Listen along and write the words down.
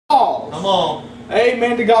Come on.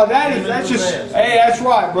 Amen to God. That's just, hey, that's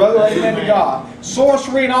right, brother. Amen to God.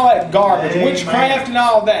 Sorcery and all that garbage, witchcraft and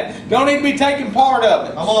all that. Don't even be taking part of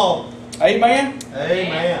it. Come on. Amen.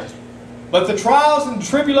 Amen. But the trials and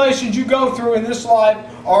tribulations you go through in this life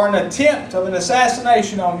are an attempt of an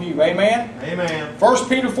assassination on you. Amen. Amen. 1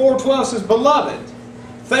 Peter 4:12 says, Beloved,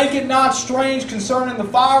 think it not strange concerning the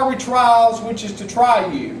fiery trials which is to try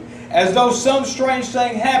you, as though some strange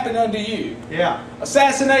thing happened unto you. Yeah.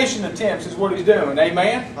 Assassination attempts is what he's doing.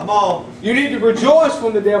 Amen. Come on. You need to rejoice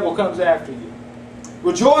when the devil comes after you.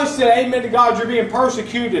 Rejoice that, amen to God, you're being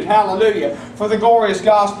persecuted, hallelujah, for the glorious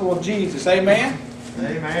gospel of Jesus. Amen.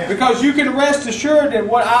 Amen. Because you can rest assured that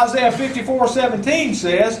what Isaiah 54:17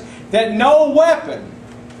 says, that no weapon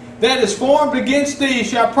that is formed against thee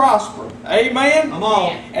shall prosper. Amen? Come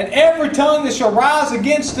on. And every tongue that shall rise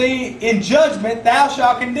against thee in judgment thou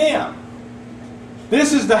shalt condemn.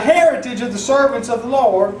 This is the heritage of the servants of the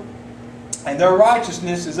Lord, and their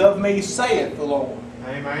righteousness is of me, saith the Lord.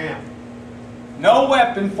 Amen. No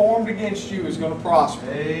weapon formed against you is going to prosper.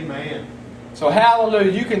 Amen. So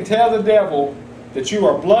hallelujah, you can tell the devil that you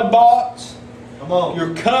are blood-bought. Come on.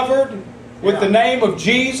 You're covered with the name of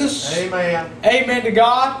Jesus. Amen. Amen to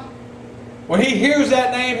God. When he hears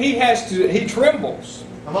that name, he trembles.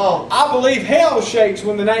 Come on. I believe hell shakes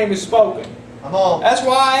when the name is spoken. Come on. That's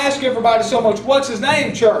why I ask everybody so much, what's his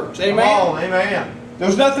name, church? Amen? Come on. Amen.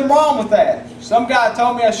 There's nothing wrong with that. Some guy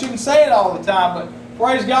told me I shouldn't say it all the time, but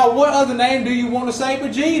praise God, what other name do you want to say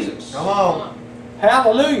but Jesus? Come on.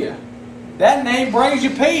 Hallelujah. That name brings you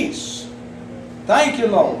peace. Thank you,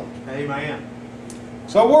 Lord. Amen.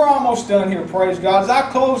 So we're almost done here, praise God. As I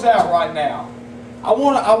close out right now, I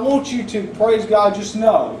want you to, praise God, just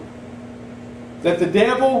know that the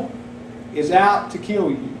devil is out to kill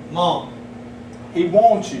you. Come on. He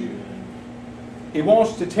wants you. He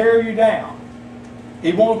wants to tear you down.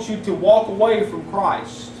 He wants you to walk away from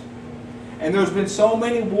Christ. And there's been so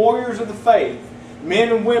many warriors of the faith,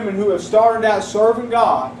 men and women who have started out serving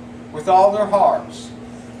God with all their hearts,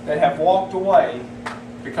 that have walked away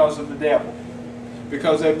because of the devil,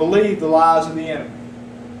 because they believe the lies of the enemy.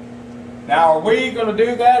 Now, are we going to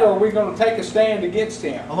do that, or are we going to take a stand against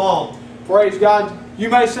him? Come on. Praise God. You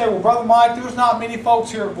may say, well, Brother Mike, there's not many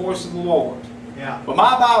folks here at Voice of the Lord. Yeah. But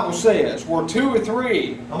my Bible says, where 2 or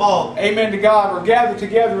 3, come on, amen to God, are gathered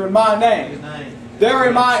together in my name, there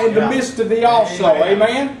am I in the midst of thee also.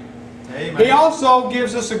 Amen. Amen. He also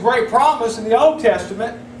gives us a great promise in the Old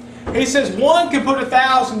Testament. He says 1 can put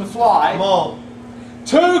 1,000 to flight. Come on.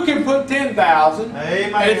 2 can put 10,000.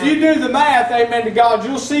 Amen. And if you do the math, amen to God,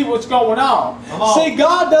 you'll see what's going on. See,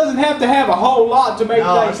 God doesn't have to have a whole lot to make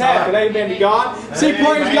things happen. Right. Amen to God. See,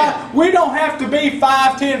 praise God, we don't have to be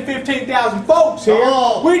 5, 10, 15,000 folks here.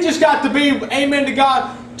 We just got to be, amen to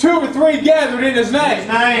God, 2 or 3 gathered in His name.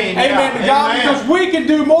 Amen to God. Because we can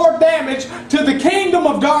do more damage to the kingdom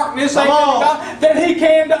of darkness, amen to God, than He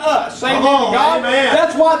can to us. Amen to God. Amen.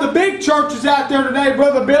 That's why the big churches out there today,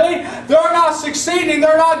 Brother Billy, they're not succeeding.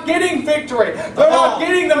 They're not getting victory. They're not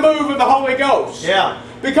getting the move of the Holy Ghost. Yeah.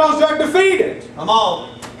 Because they're defeated. Come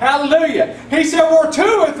on. Hallelujah. He said, where 2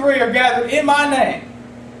 or 3 are gathered in my name,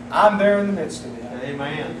 I'm there in the midst of them.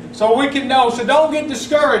 Amen. So we can know. So don't get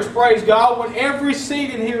discouraged, praise God, when every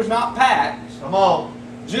seat in here is not packed. Come on.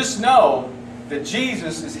 Just know that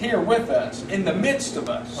Jesus is here with us, in the midst of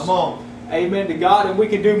us. Come on. Amen to God. And we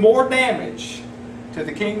can do more damage to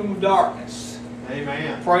the kingdom of darkness.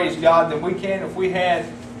 Amen. Praise God, than we can if we had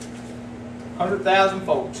 100,000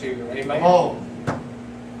 folks here. Amen. Come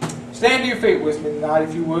on. Stand to your feet with me tonight,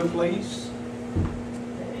 if you would, please.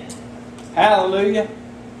 Hallelujah.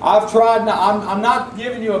 I've tried. I'm not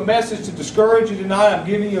giving you a message to discourage you tonight. I'm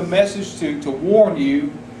giving you a message to warn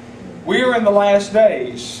you. We are in the last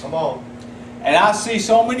days. Come on. And I see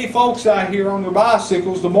so many folks out here on their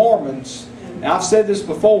bicycles, the Mormons. And I've said this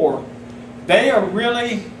before. They are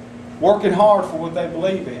really working hard for what they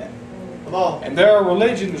believe in. Come on. And their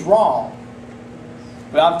religion is wrong.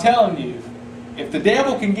 But I'm telling you, if the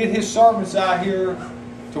devil can get his servants out here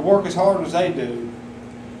to work as hard as they do,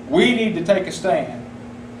 we need to take a stand.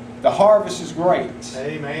 The harvest is great.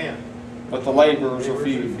 Amen. But the laborers are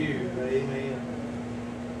few. Amen.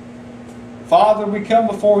 Father, we come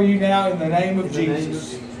before you now in the name of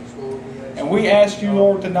Jesus. And we ask you,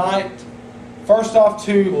 Lord, tonight, first off,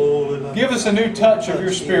 to give us a new touch of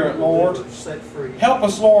your Spirit, Lord. Help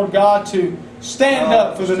us, Lord God, to stand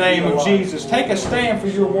up for the name of Jesus. Take a stand for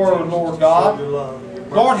your word, Lord God.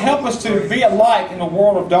 Lord, help us to be a light in the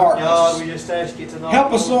world of darkness. God, we just ask you tonight,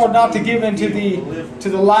 help us, Lord, not to give in to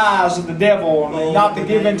the lies of the devil, and not to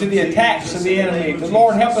give in to the attacks of the enemy. But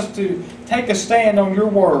Lord, help us to take a stand on your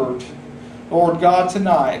word. Lord God,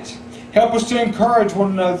 tonight. Help us to encourage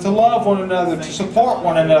one another, to love one another, to support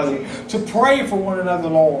one another, to pray for one another,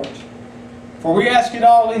 Lord. For we ask it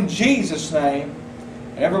all in Jesus' name.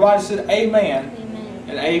 And everybody said amen, Amen.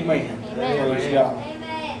 and amen. Amen. Praise God.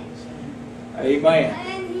 Amen. Amen.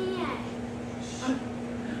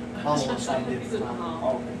 I want to say this.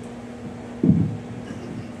 Okay.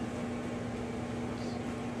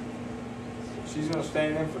 She's going to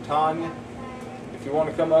stand in for Tanya. If you want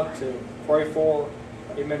to come up to pray for her,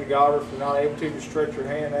 amen to God. If you're not able to, just stretch your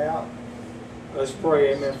hand out. Let's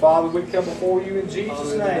pray. Amen. Father, we come before you in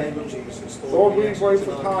Jesus' name. Lord, we pray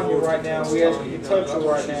for Tanya right now. We ask you to touch her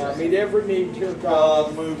right now. Meet every need, dear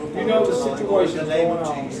God. You know the situation going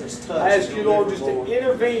on. I ask you, Lord, just to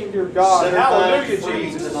intervene, dear God. Hallelujah,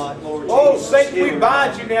 Jesus. Oh, Satan, we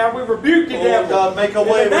bind you now. We rebuke you, devil. God, make a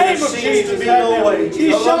way in the where name there of seems Jesus. to be no way. In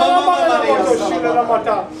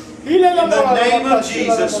the name of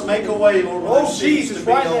Jesus, make a way, Lord. where there Oh, seems Jesus, to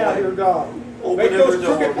be right no now, way. dear God. Open Make every those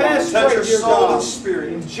door, crooked Lord. paths Touch straight, her dear soul God. and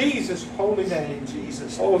spirit. In Jesus' holy name. In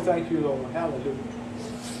Jesus' Oh, thank you, Lord. Hallelujah.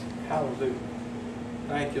 Hallelujah.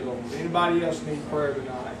 Thank you, Lord. Anybody else need prayer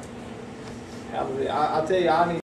tonight? Hallelujah. I tell you, I need